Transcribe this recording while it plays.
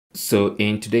So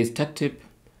in today's tech tip,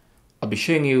 I'll be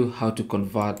showing you how to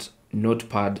convert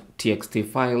Notepad txt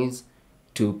files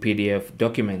to PDF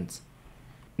documents.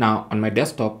 Now on my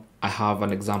desktop, I have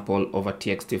an example of a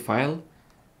txt file.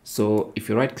 So if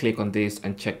you right click on this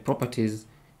and check properties,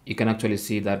 you can actually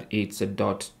see that it's a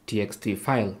 .txt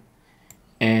file.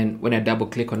 And when I double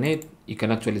click on it, you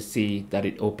can actually see that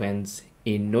it opens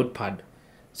in Notepad.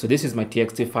 So this is my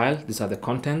txt file. These are the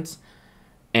contents.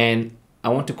 And I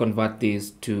want to convert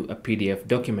this to a PDF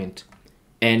document.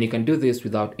 And you can do this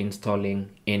without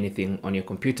installing anything on your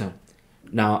computer.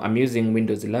 Now I'm using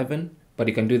Windows 11, but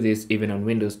you can do this even on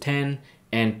Windows 10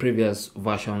 and previous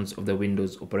versions of the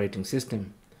Windows operating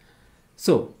system.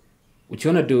 So what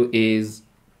you want to do is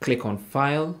click on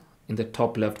File in the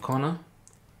top left corner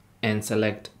and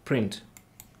select Print.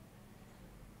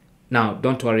 Now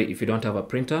don't worry if you don't have a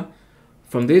printer.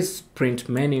 From this print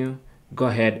menu, go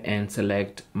ahead and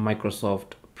select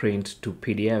Microsoft Print to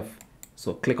PDF.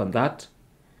 So click on that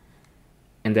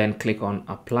and then click on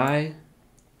Apply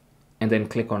and then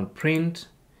click on Print,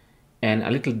 and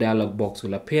a little dialog box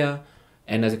will appear.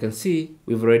 And as you can see,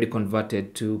 we've already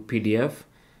converted to PDF.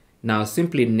 Now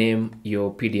simply name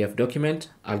your PDF document.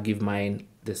 I'll give mine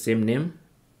the same name,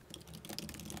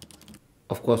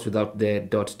 of course without the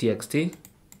 .txt,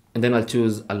 and then I'll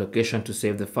choose a location to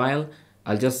save the file.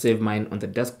 I'll just save mine on the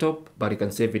desktop, but you can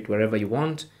save it wherever you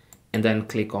want, and then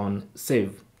click on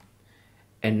Save.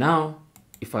 And now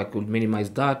if I could minimize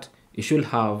that, you should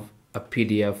have a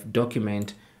PDF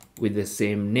document with the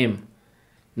same name.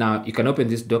 Now you can open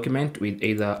this document with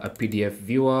either a PDF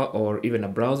viewer or even a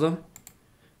browser.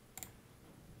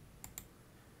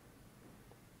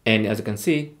 And as you can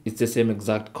see, it's the same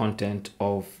exact content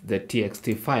of the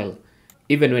TXT file.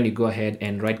 Even when you go ahead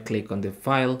and right click on the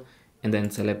file and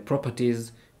then select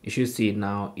properties, you should see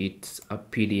now it's a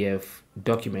PDF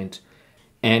document.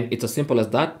 And it's as simple as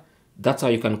that. That's how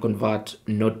you can convert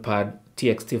Notepad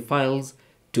txt files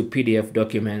to PDF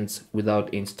documents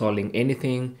without installing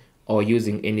anything or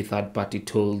using any third-party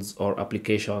tools or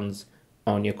applications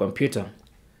on your computer.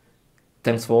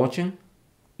 Thanks for watching.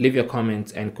 Leave your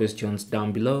comments and questions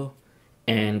down below,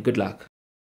 and good luck.